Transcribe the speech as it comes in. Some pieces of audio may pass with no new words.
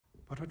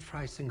What would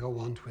Freisinger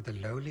want with a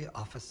lowly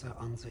officer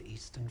on the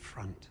Eastern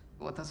Front?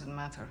 What does it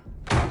matter?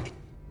 It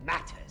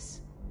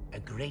matters a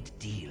great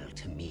deal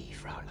to me,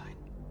 Fraulein.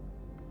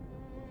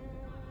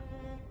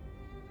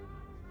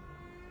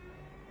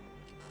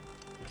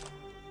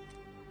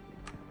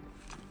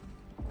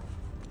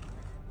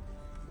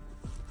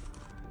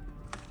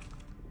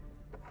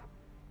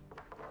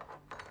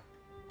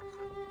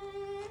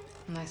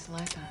 Nice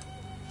lighter.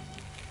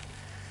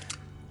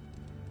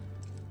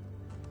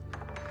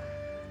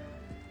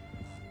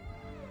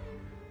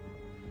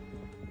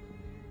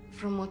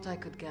 From what I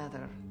could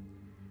gather,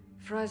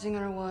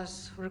 Freisinger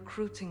was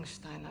recruiting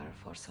Steiner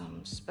for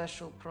some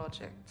special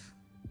project.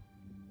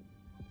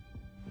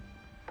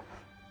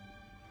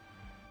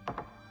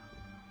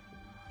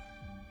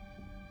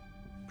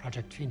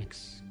 Project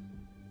Phoenix.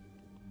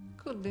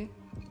 Could be.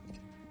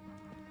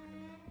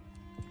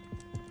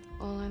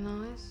 All I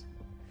know is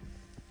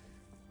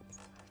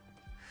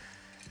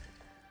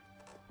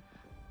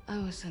I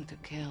was sent to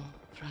kill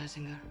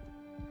Freisinger.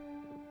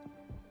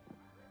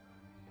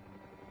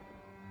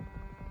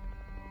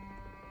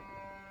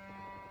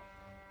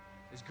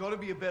 There's got to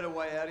be a better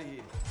way out of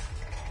here.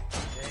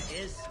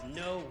 There is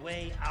no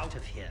way out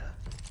of here.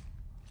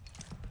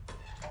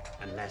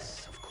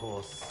 Unless, of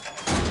course,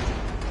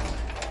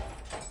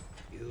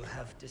 you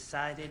have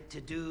decided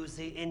to do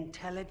the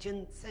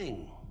intelligent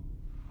thing.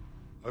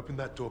 Open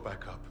that door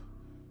back up,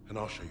 and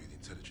I'll show you the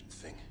intelligent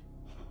thing.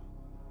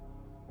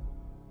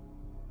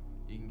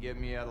 You can get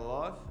me out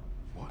alive?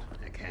 What?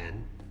 I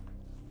can.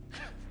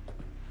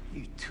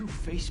 You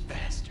two-faced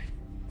bastard.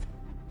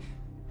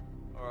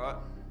 All right.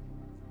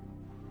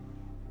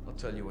 I'll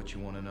tell you what you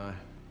want to know.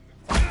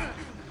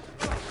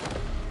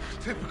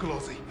 Typical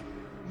Aussie.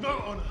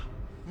 No honor,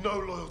 no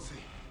loyalty.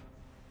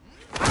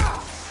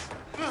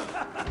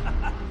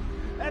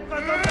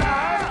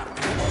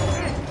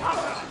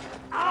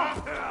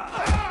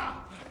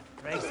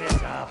 Brace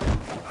this up.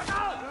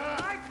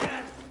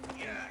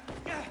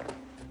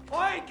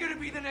 I ain't gonna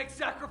be the next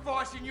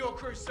sacrifice in your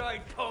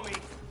crusade, Tommy.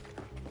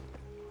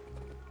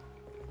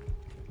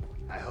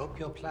 I hope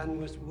your plan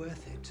was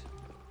worth it.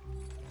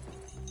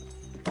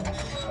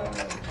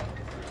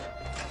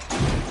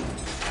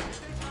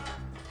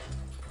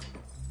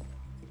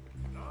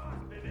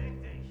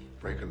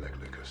 Break a leg,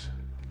 Lucas.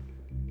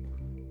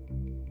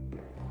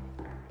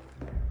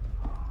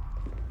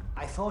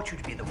 I thought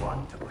you'd be the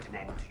one to put an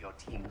end to your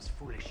team's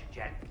foolish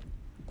agenda.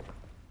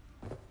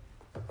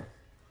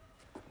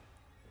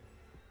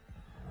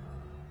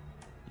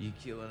 You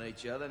killing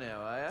each other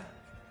now, are ya?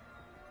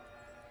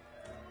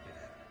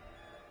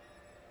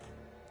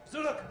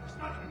 Zurück!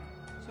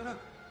 Zurück!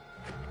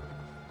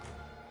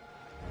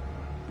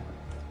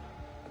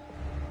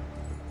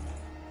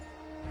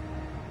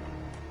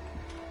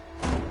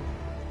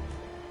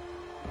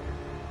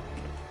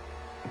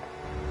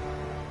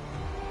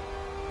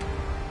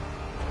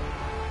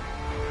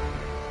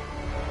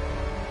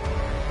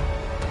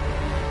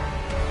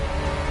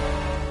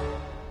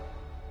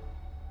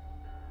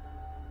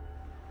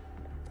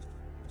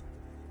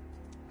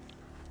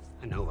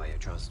 I know why you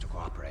chose to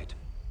cooperate.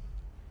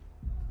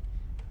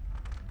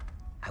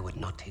 I would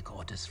not take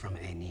orders from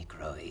a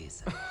Negro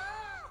either.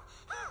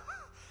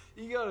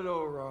 You got it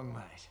all wrong,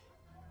 mate.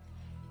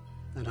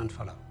 I don't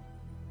follow.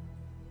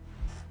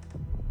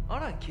 I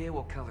don't care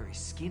what colour his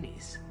skin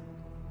is.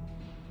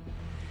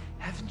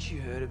 Haven't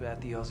you heard about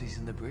the Aussies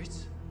and the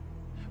Brits?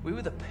 We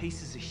were the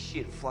pieces of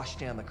shit flushed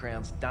down the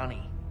Crown's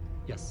dunny.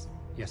 Yes,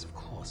 yes, of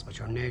course, but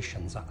your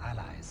nations are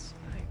allies.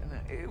 No,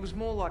 it was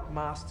more like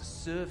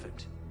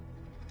master-servant.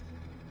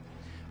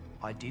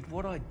 I did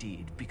what I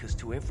did because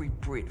to every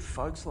Brit,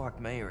 folks like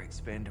me are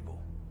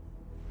expendable.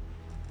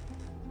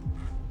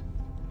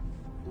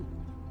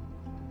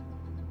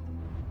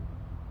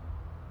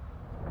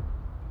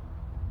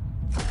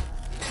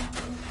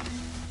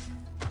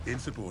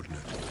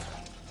 Insubordinate.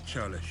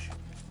 Churlish.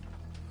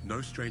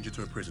 No stranger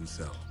to a prison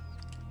cell.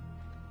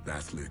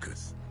 That's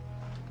Lucas.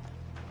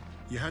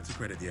 You had to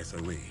credit the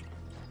SOE.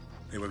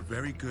 They were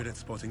very good at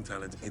spotting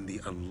talent in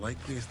the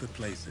unlikeliest of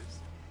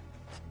places.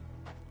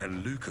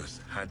 And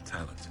Lucas had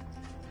talent.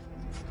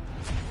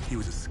 He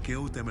was a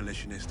skilled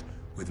demolitionist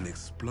with an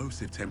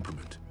explosive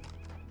temperament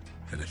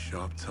and a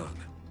sharp tongue.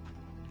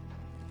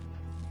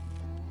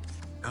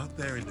 Out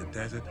there in the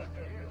desert,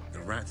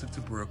 the Rats of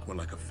Tobruk were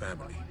like a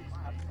family.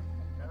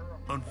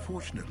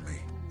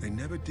 Unfortunately, they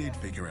never did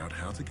figure out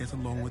how to get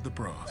along with the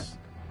brass.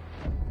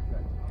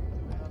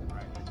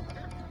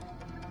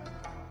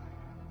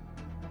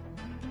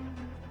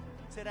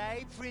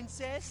 Today,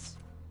 princess?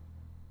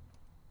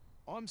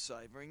 I'm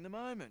savouring the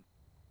moment.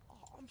 Oh,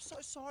 I'm so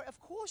sorry. Of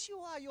course you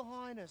are, your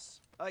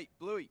highness. Hey,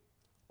 Bluey,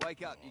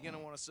 wake up. You're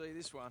gonna want to see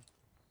this one.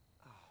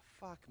 Oh,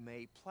 fuck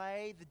me.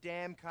 Play the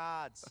damn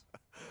cards.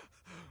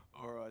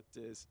 All right,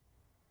 Des.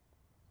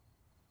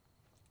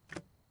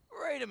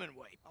 Read 'em and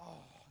weep.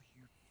 Oh,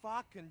 you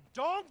fucking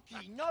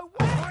donkey. No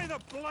way. Why the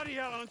bloody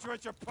hell aren't you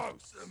at your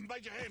post?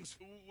 Major Hems,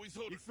 we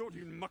thought... You thought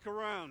you'd muck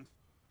around.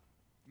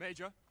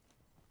 Major,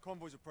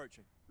 convoy's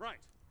approaching. Right.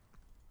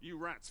 You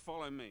rats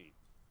follow me.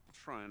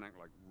 Try and act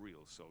like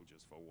real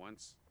soldiers for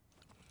once.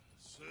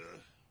 Sir?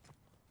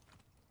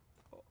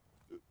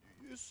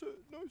 Yes, sir.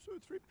 No, sir.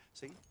 Three.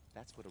 See,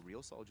 that's what a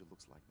real soldier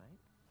looks like, mate.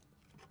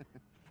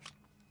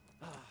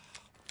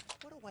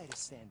 What a way to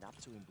stand up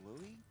to him,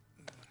 Bluey.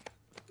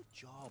 Good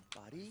job,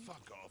 buddy.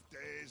 Fuck off,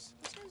 Daz.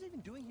 What's he even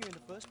doing here in the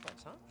first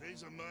place, huh?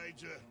 He's a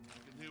major.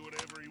 He can do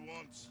whatever he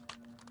wants.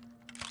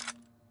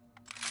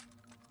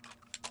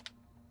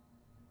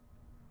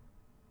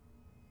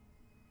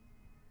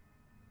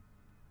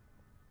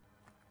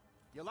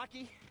 You're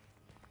lucky.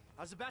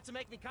 I was about to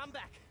make me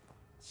comeback.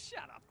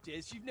 Shut up,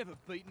 Des. You've never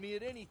beaten me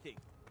at anything.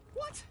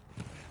 What?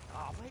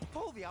 Oh, mate,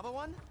 pull the other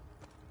one.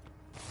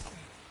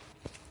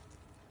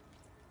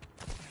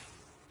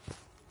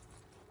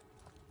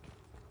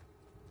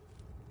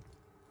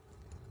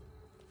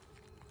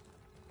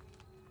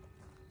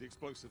 The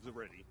explosives are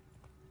ready.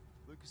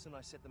 Lucas and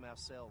I set them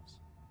ourselves.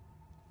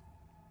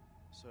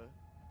 Sir?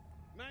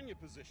 Man your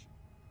position.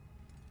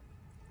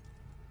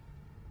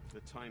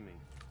 The timing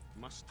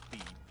must be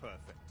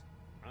perfect.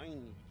 I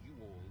need you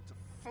all to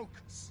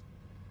focus.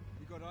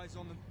 You got eyes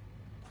on them?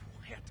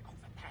 Quiet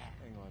over there.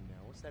 Hang on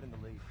now. What's that in the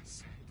lead? I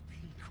said be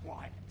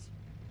quiet.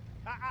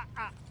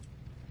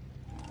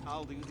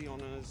 I'll do the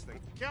honors.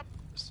 Thank you.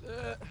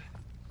 Sir,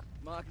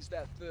 Mark is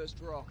that first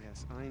rock.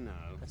 Yes, I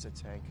know. That's a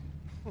tank.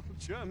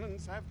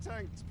 Germans have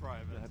tanks,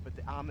 Private. No, but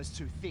the armor's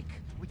too thick.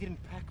 We didn't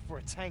pack for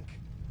a tank.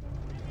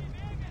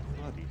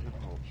 Bloody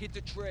hell. Hit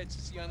the treads.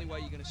 It's the only way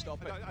you're going to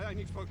stop it. I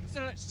need to focus.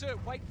 No, sir,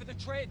 wait for the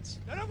treads.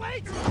 No,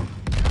 wait! You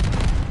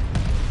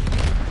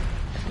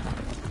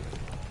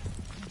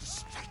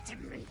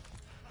distracted me.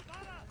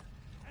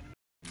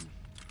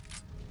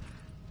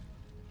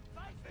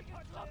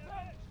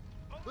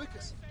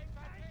 Lucas!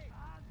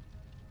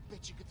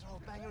 Bet you could throw a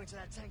banger into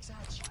that tank's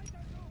hatch. Stay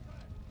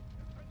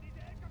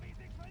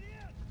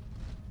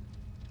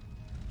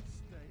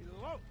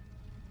low.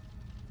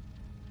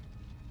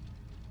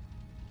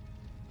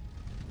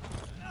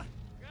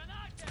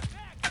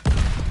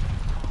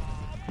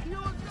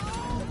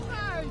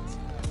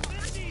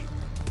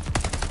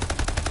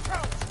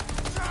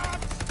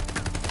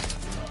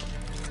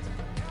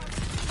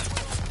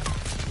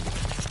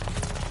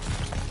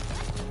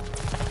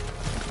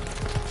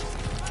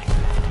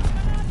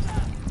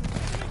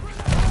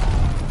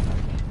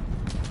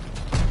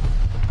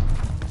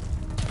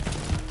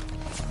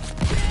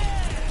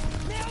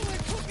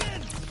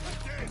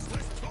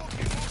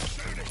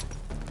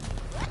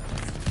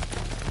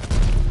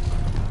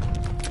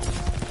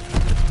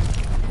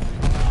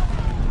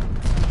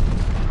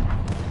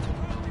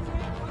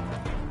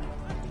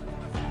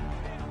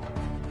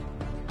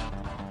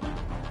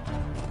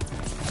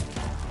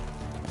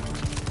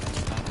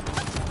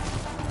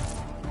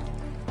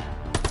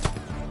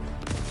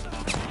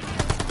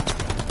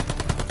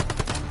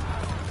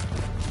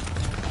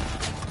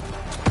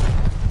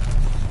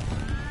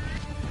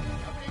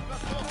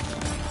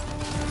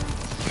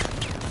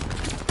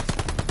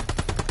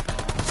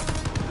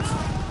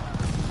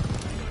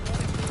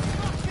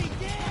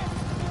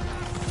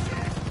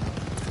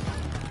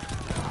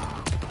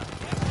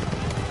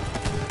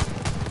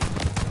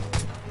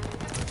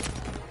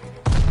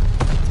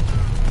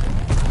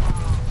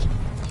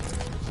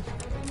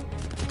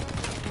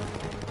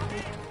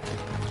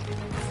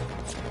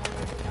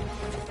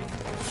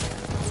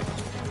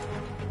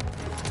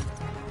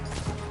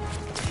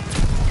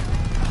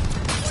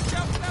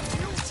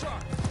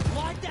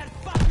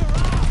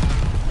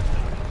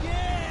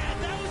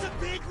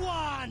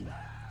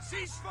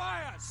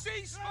 Ceasefire!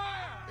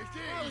 Ceasefire!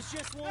 I was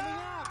just warming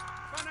up.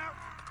 Run out!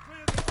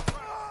 Clear the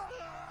track!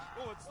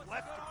 Oh, it's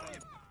left of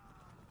them.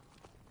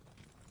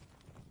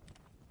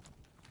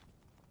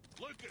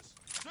 Lucas,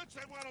 search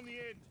that one on the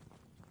end.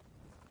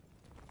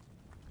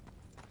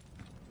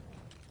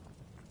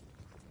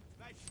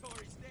 Make sure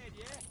he's dead,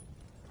 yeah?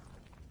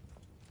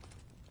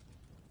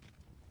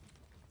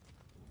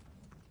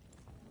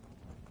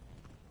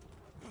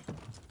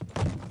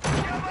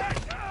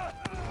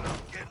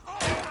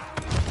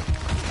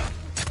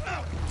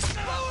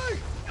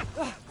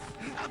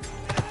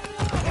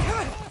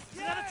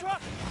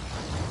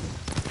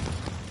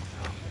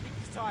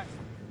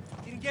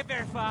 Get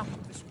very far.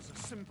 This was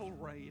a simple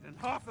raid, and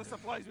half the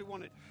supplies we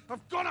wanted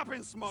have gone up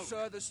in smoke.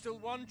 Sir, there's still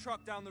one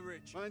truck down the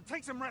ridge. Well, then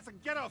take some rats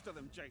and get after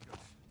them, Jacob.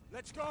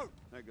 Let's go.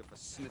 No good for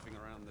sniffing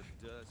around the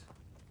dirt.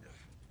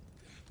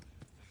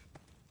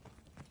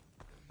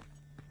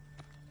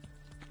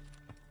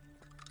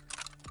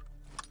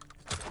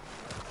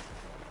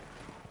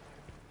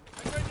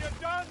 And when you're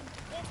done,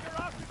 walk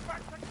your asses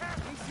back to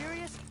camp. Are you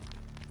serious?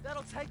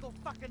 That'll take all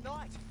fucking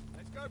night.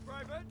 Let's go,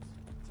 Private.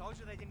 Told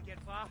you they didn't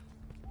get far.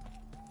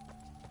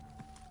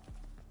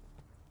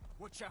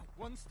 Watch out,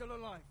 one's still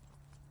alive.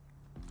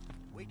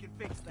 We can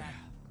fix that.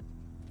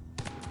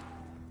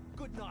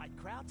 Good night,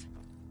 Kraut.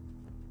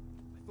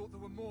 I thought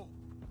there were more.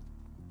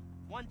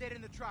 One dead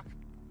in the truck.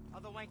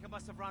 Other wanker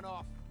must have run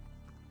off.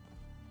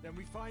 Then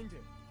we find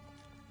it.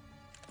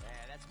 Yeah,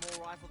 that's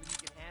more rifle than you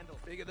can handle.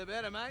 Bigger the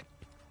better, mate.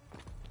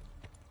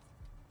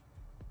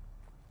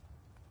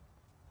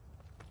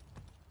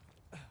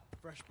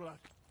 Fresh blood.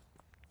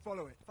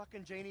 Follow it.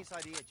 Fucking genius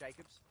idea,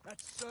 Jacobs.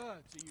 That's Sir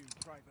to you,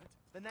 Private.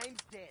 The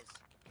name's Des,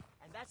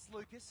 and that's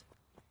Lucas,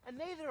 and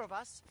neither of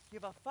us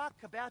give a fuck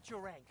about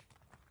your rank.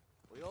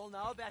 We all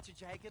know about you,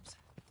 Jacobs.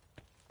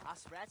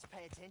 Us rats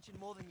pay attention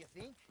more than you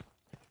think.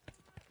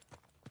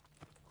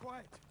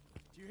 Quiet.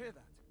 Do you hear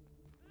that?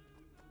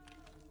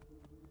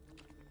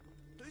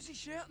 Who's he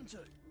shouting to?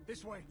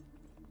 This way.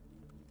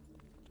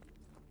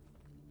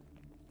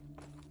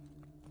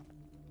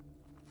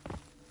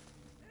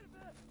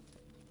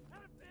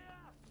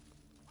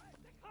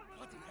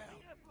 Bloody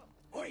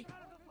hell. Oi!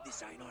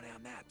 This ain't on our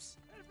maps.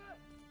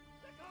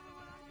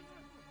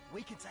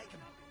 We could take him.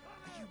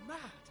 Are you mad?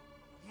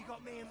 You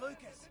got me and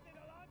Lucas.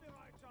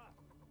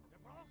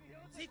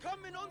 Sie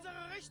kommen in unsere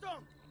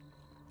Richtung!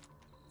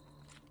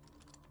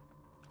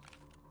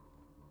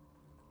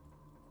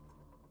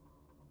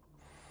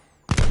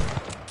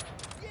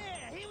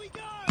 Yeah, here we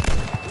go!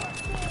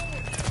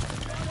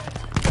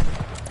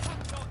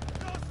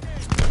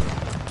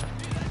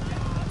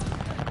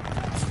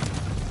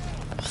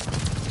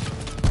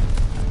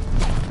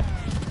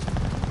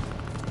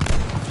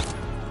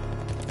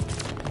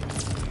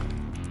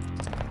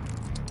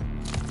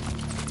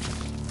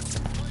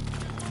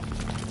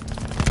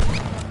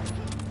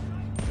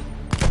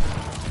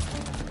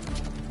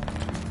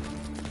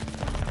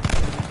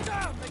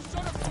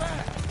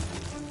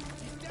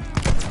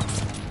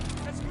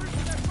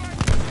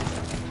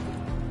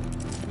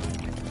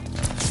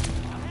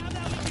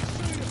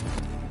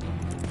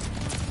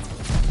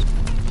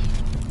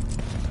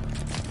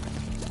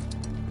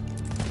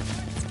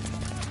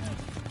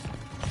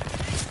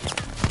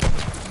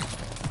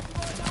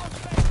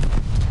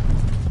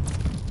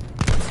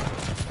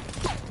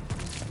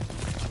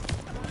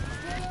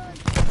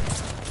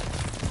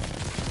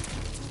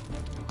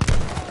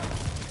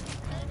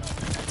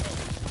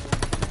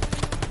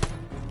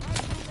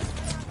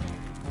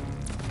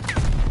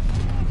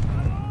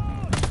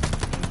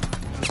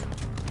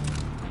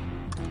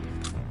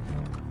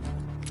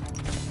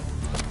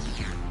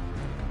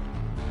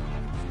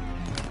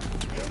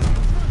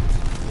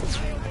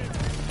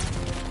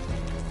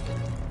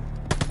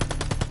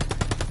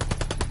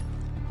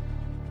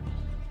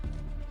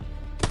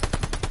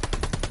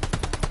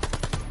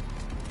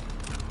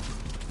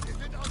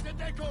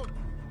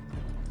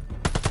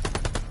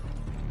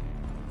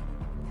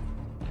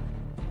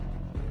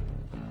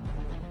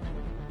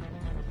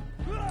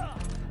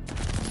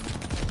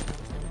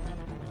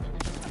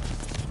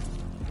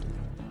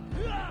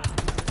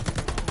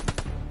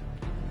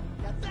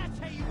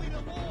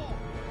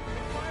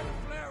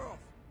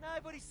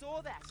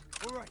 Saw that.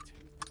 All right.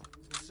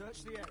 We'll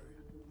search the area.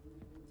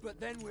 But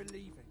then we're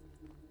leaving.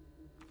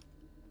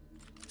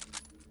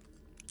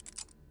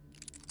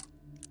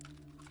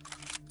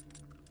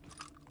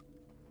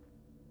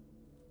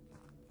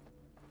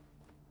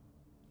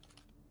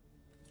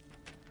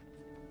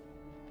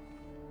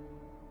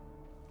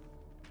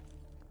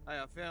 Hey,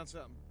 I found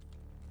something.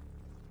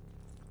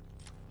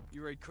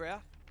 You read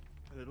Kraut?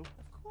 A little.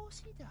 Of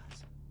course he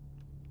does.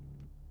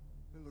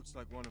 It looks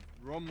like one of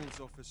Rommel's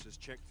officers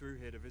checked through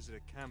here to visit a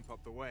camp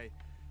up the way.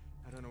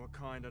 I don't know what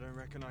kind, I don't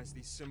recognize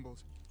these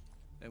symbols.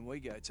 Then we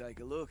go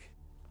take a look.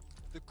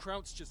 The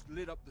Krauts just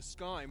lit up the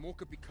sky, more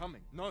could be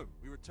coming. No,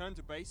 we return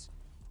to base,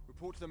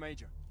 report to the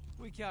Major.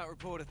 We can't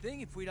report a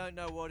thing if we don't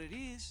know what it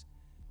is.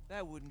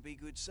 That wouldn't be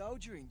good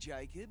soldiering,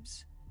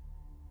 Jacobs.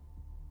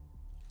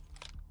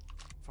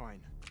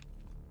 Fine.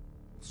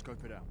 We'll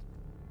scope it out.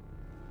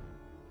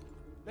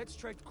 Let's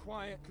tread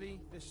quietly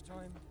this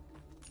time.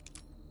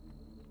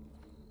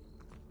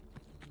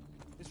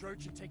 This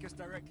road should take us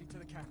directly to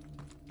the camp.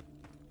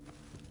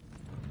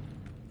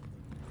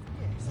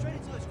 Yeah, straight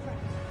into those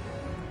cracks.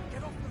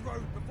 Get off the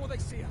road before they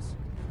see us.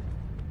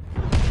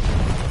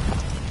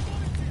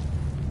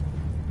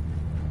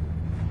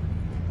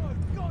 Go,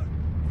 go!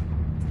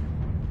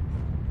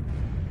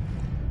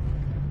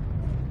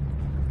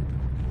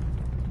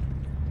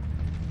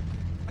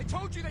 I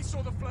told you they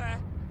saw the flare!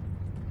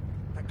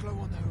 That glow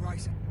on the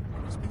horizon.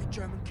 It must be the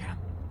German camp.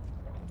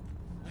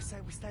 I say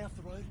we stay off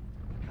the road.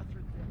 Cut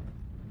through the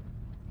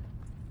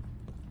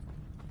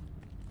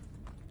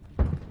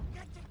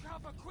Get to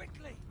cover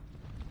quickly!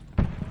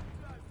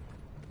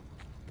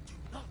 Do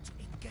not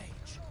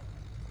engage.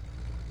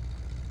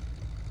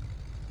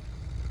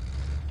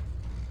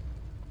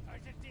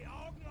 Haltet die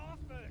Augen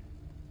offen!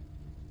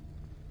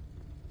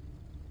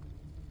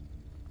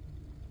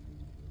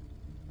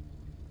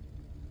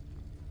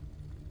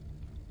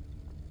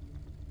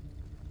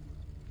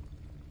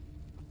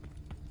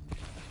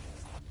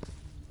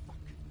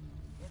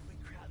 Every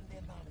crowd and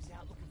their mom is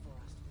out looking for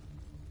us.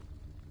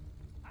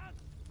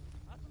 Hans!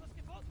 Hast du was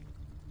gefunden?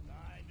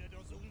 Nein, wir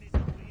durchsuchen diese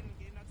Ruinen und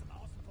gehen dann zum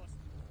Außenposten.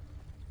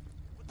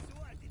 Wozu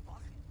all die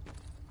Wache?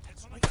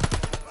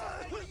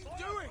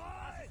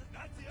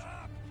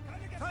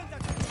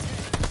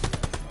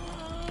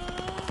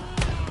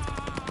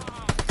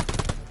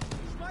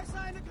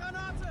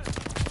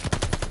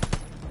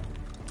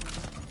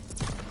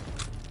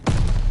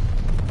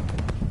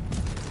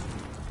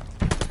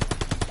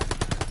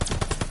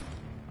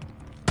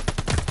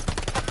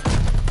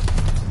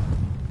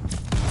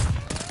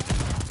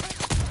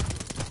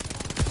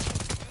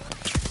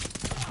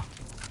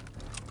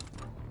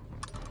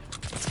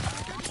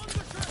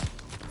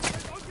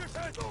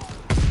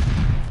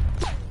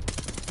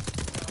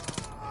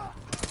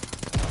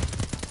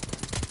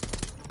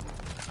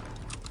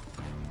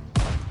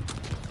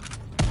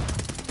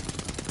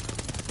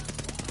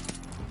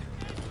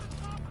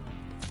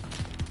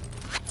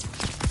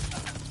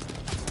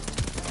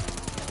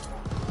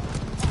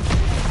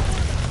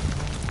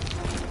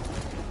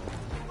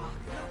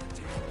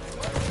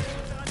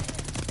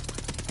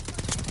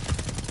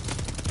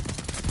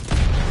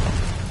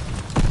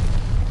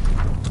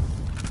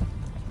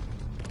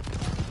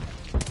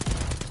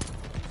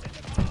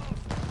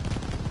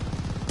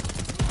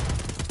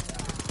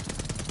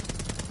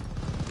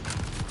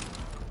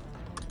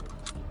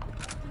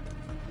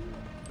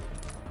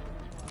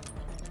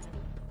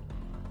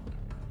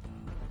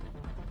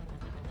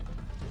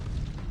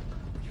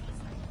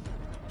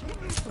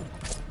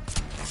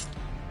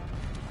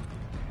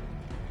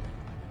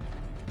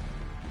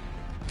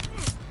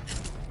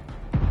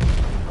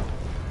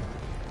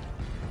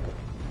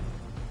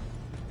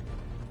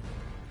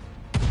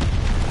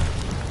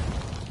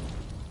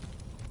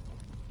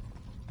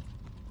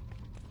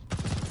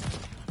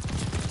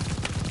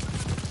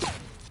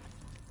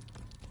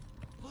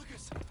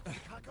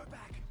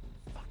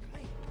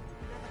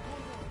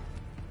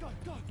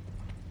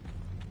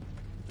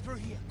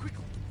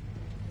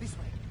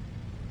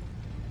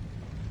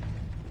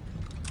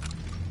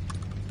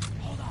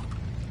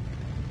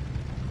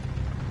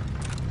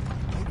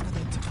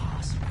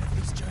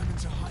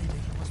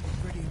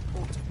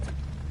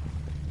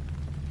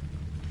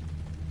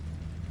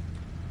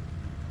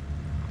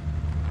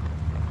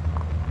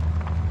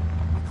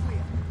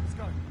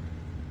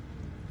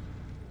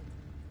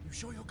 You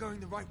sure you're going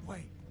the right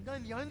way? I'm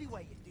going the only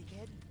way, you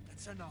dickhead.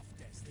 That's enough,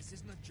 Des. This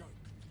isn't a joke.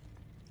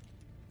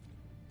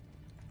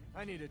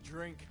 I need a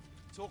drink.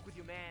 Talk with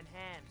your man,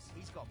 Hams.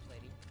 He's got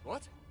plenty.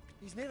 What?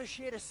 He's never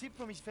shared a sip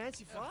from his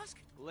fancy flask?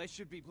 Well, there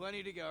should be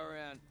plenty to go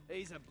around.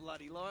 He's a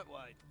bloody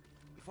lightweight.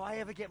 If I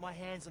ever get my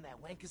hands on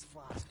that wanker's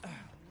flask,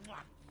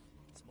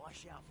 it's my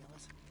shout,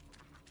 fellas.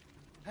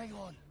 Hang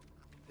on.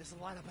 There's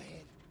a light up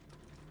ahead.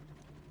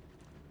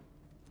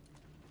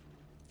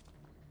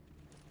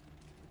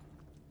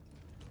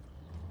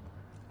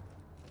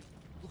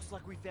 Looks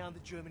like we found the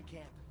German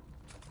camp.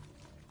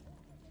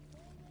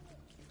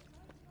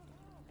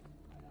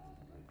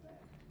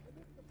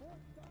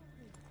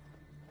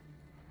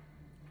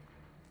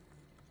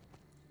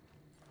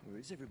 Where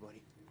is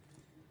everybody?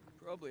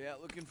 Probably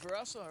out looking for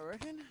us, I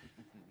reckon.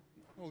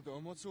 Hold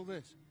on, what's all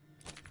this?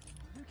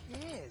 Who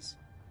cares?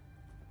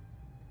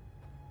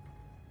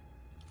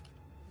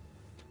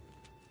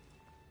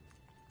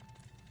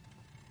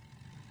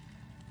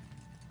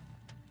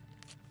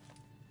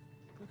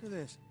 Look at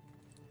this.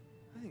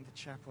 I think the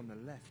chap on the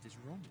left is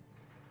Rommel.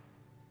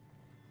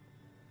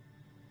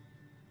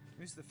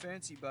 Who's the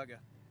fancy bugger?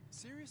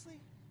 Seriously?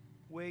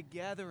 We're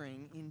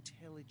gathering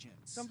intelligence.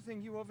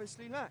 Something you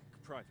obviously lack,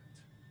 Private.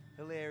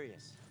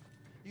 Hilarious.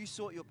 You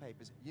sort your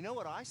papers. You know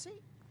what I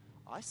see?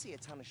 I see a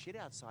ton of shit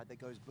outside that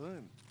goes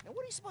boom. Now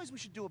what do you suppose we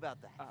should do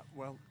about that?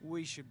 Well,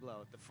 We should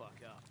blow it the fuck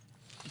up.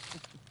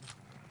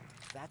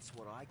 That's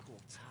what I call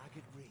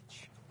target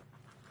reach.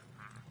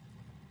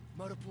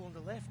 Motor pool on the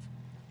left.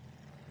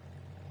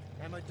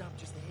 Ammo dump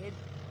just ahead.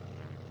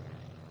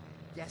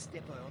 Gas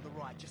depot on the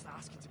right, just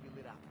asking to be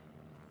lit up.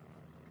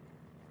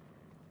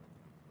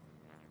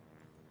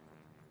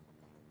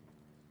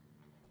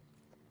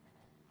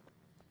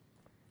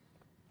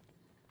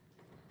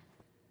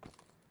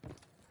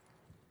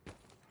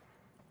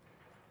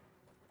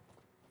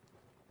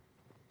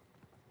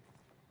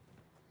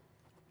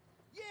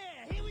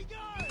 Yeah, here we go!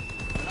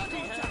 Bloody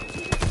hell!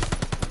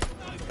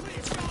 No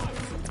clear shot!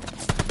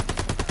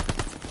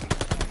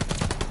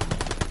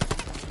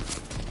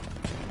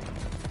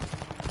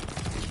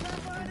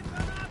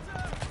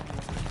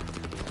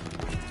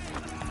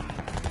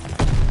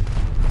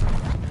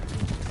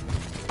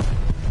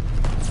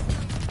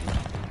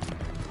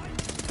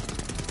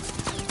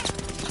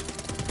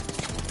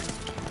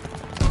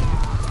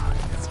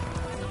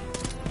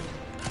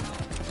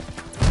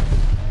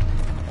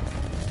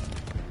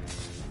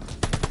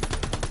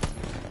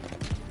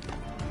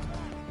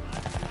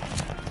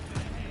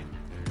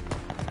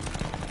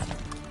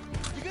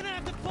 You're gonna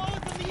have to blow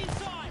it from the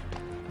inside!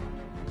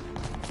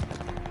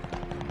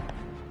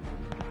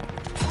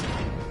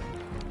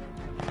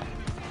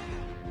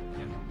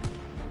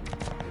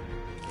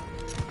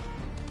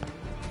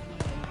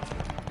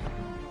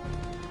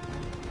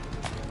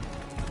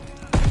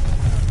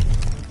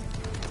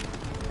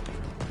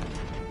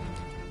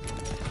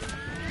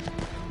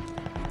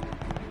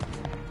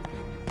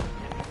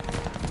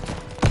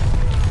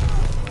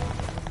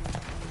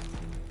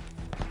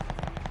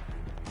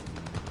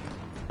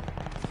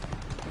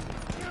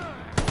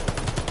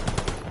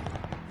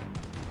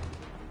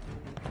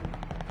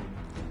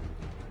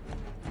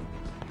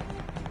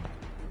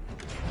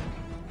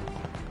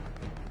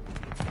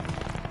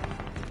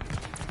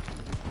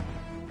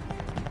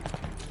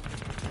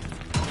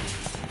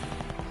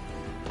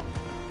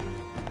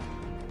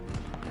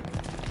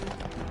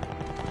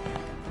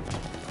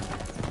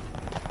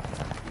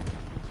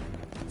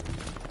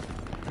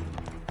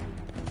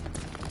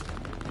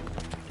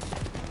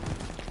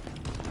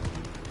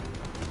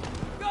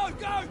 Go,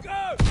 go,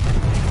 go!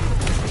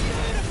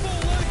 Beautiful,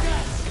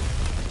 Lucas!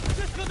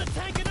 Just got the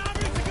tank and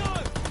armory to go!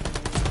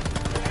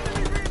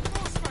 Enemy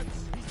reinforcements!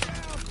 He's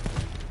down!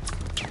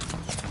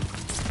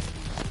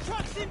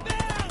 Trucks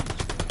inbound!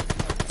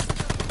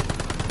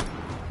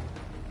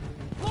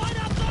 Line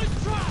up those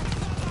trucks!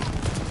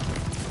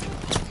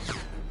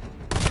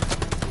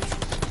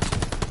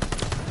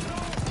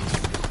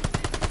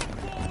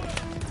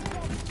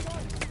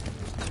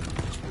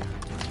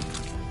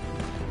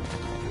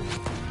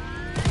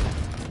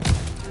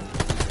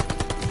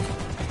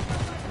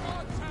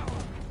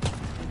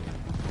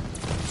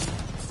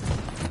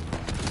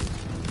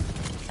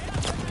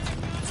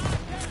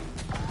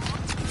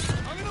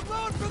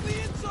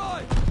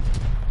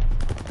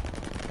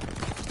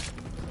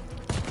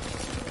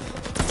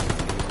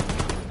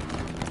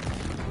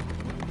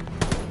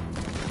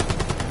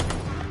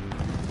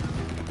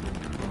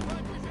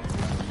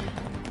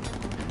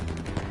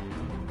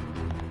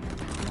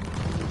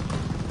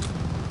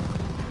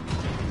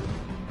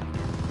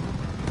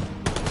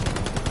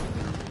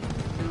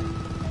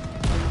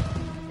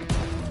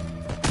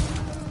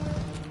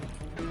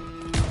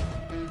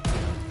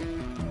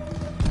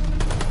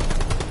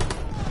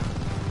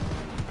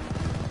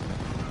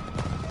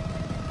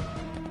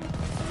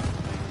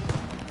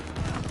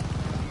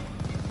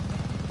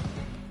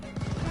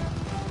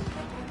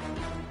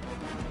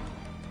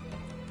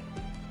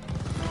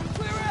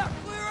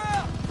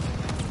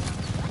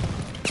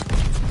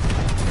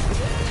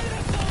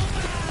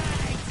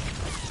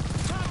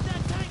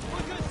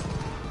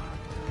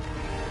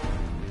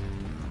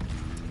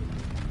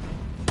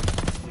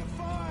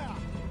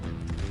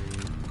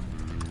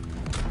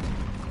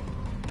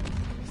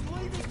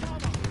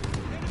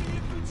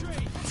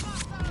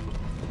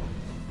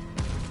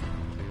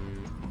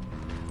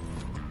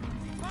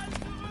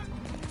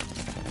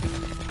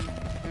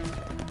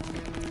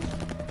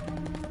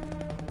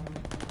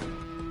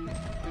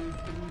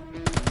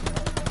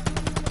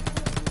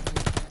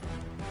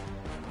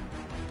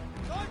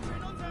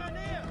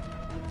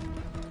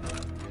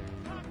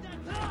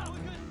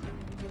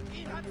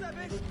 Hat's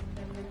erwischt!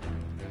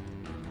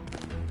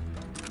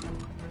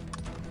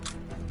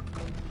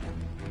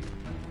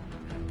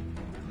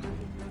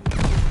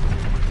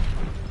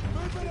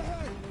 Movement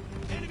ahead!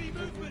 Enemy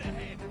movement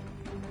ahead!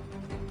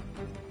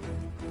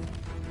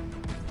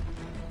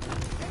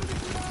 Enemy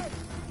grenade!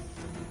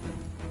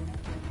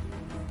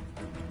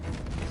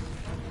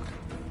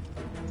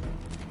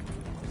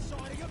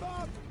 Signing him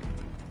up!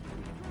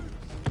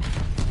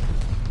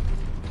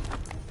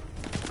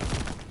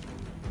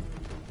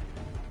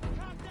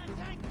 Calm that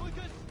tank,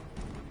 Lucas!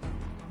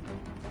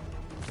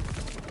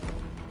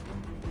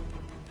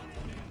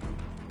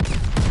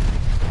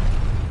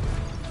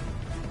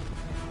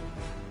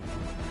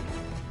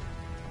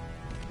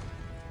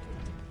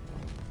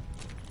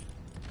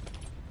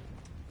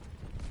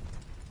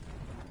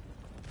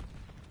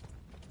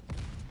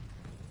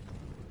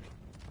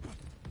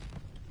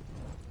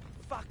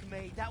 Fuck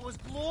me, that was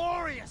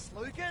glorious,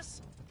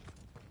 Lucas!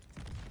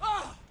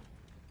 Ah!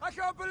 I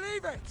can't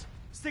believe it!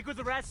 Stick with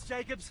the rats,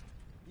 Jacobs.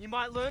 You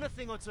might learn a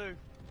thing or two.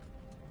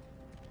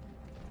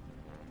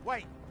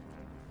 Wait,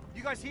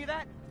 you guys hear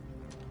that?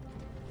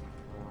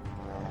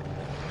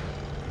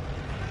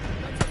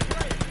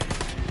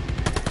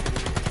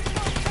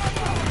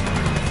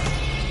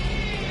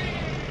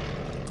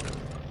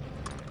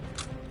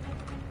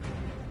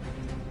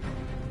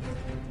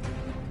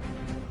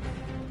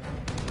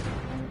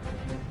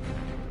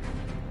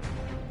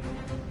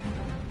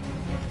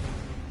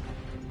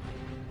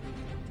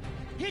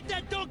 Hit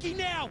that donkey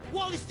now,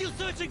 while he's still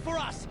searching for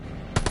us!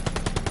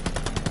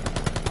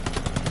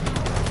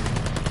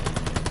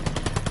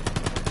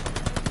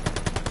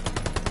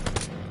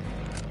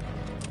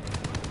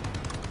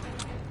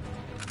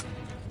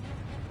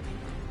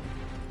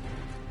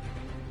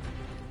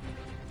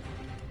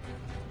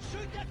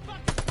 Shoot that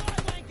fucking spy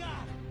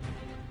Vanguard!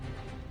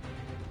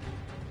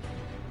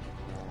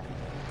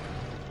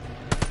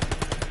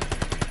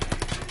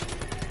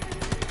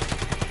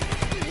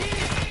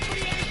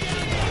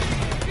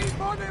 Keep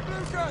on him,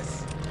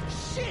 Lucas!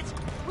 Shit!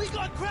 We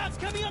got crowds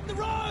coming up the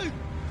road!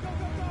 Go,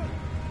 go, go!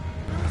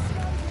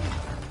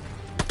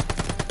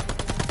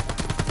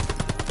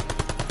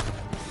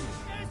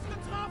 Er ist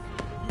getroffen!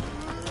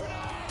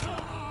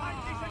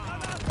 Feindliche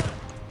Granate!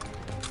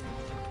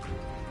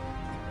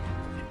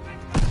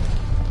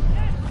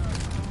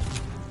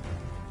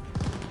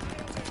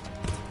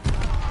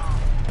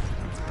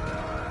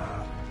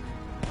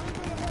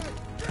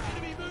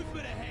 Enemy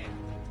movement ahead!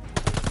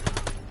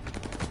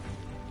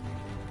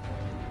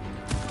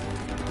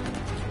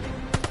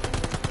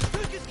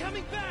 Luke is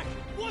coming back!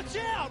 Watch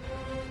out!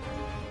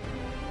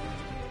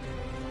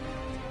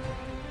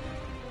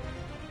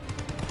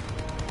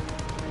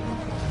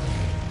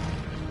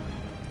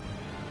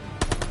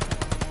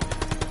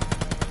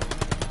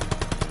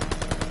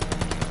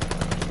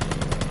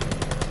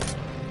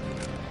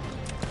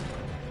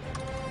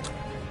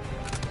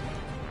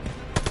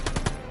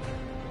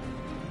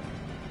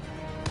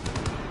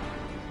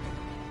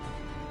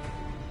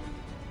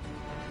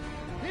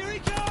 Here he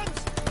comes!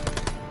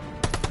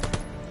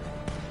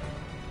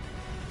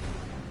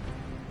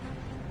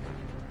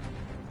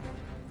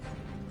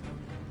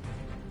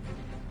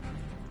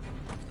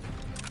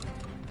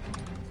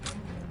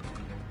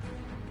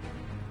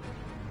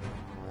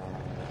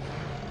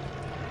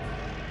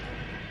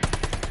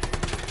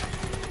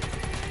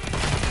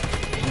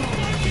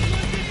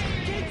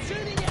 Keep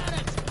shooting at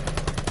it!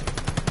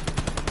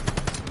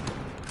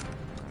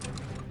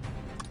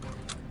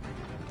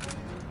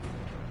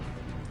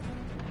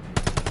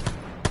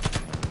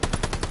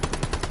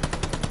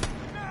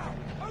 Now!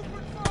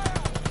 Open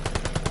fire!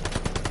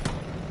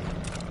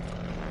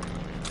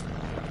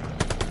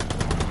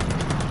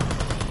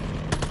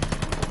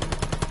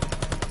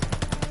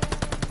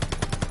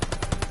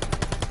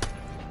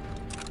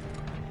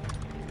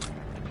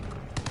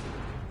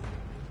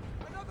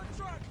 Another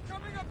truck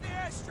coming up the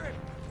airstrip!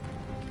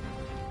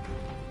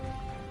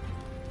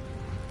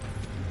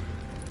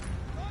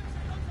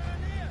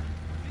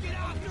 Get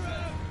after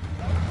him!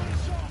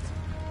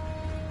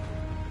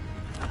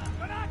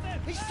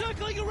 Granate! He's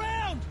circling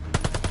around!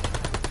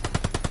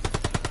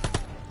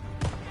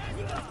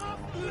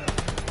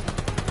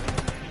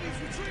 He's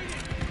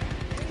retreating!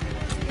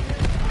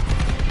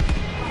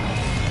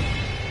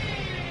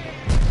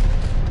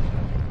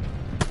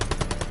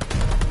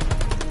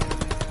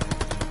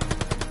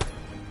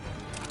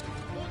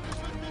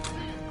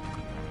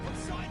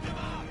 Signed him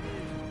up!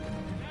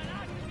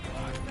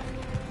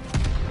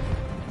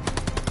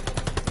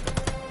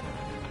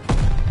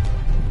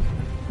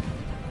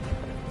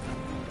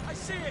 I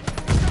see it!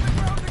 He's coming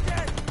round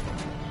again!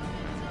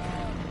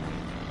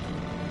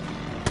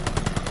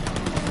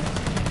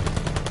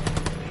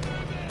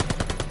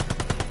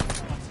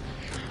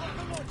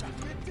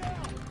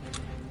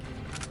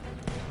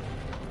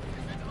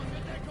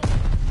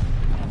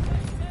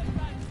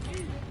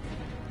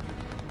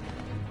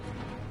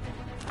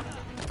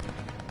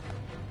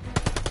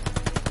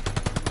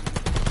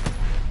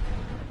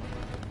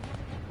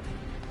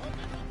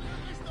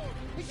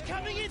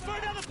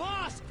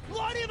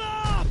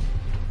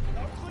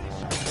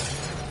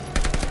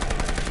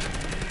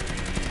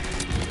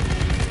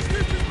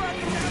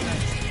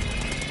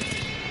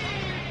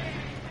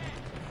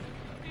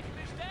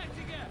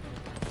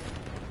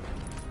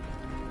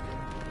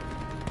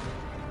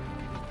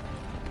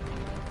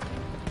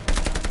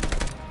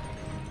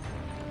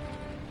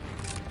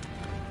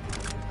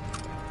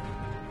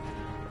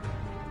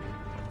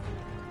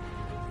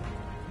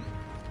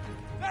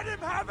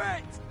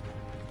 it!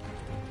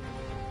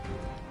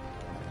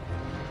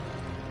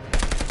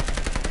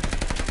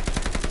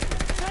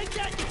 Take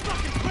that, you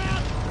fucking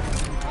crowd!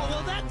 Oh,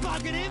 well, that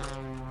buggered him!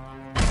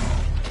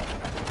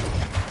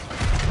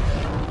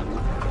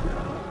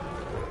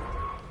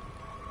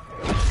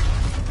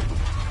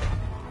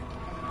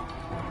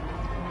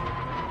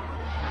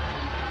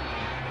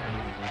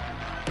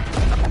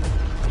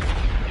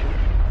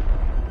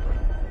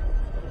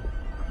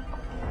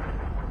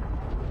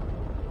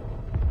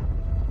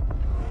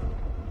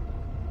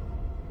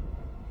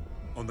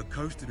 On the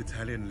coast of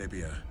Italian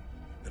Libya,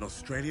 an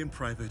Australian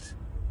private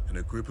and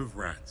a group of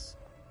rats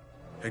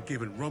had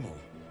given Rommel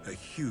a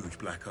huge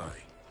black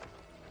eye.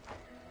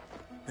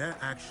 Their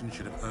action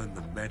should have earned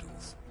them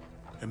medals,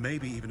 and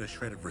maybe even a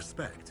shred of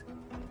respect.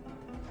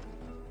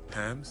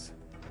 Hams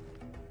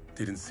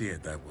didn't see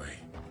it that way.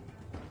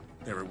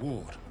 Their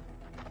reward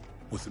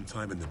was some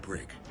time in the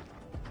brig.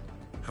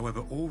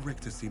 However, all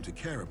Richter seemed to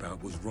care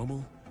about was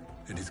Rommel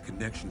and his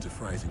connection to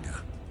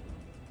Freisinger.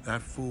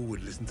 That fool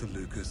would listen to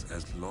Lucas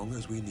as long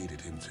as we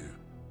needed him to.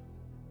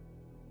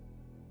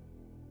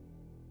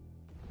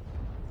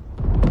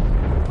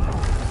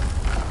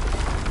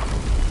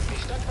 Die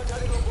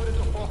Stadtverteidigung wurde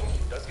durchbrochen.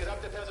 Das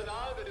gesamte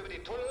Personal wird über die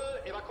Tunnel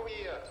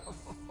evakuiert.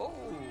 Oh,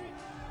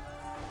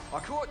 I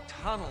caught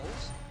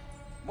tunnels.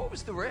 What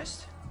was the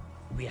rest?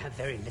 We have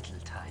very little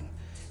time.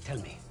 Tell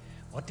me,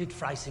 what did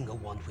Freisinger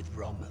want with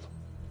Rommel?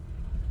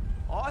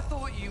 I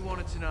thought you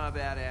wanted to know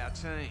about our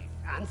team.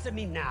 Answer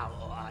me now,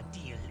 or our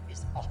deal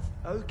is off.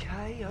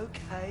 Okay,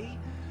 okay.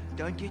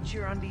 Don't get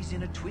your undies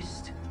in a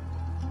twist.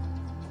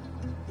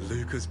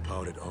 Lucas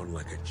piled it on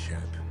like a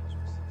champ.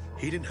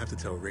 He didn't have to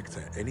tell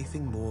Richter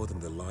anything more than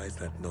the lies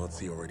that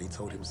Nazi already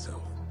told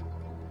himself.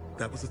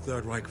 That was the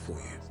Third Reich for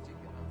you.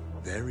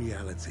 Their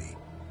reality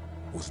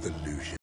was delusion.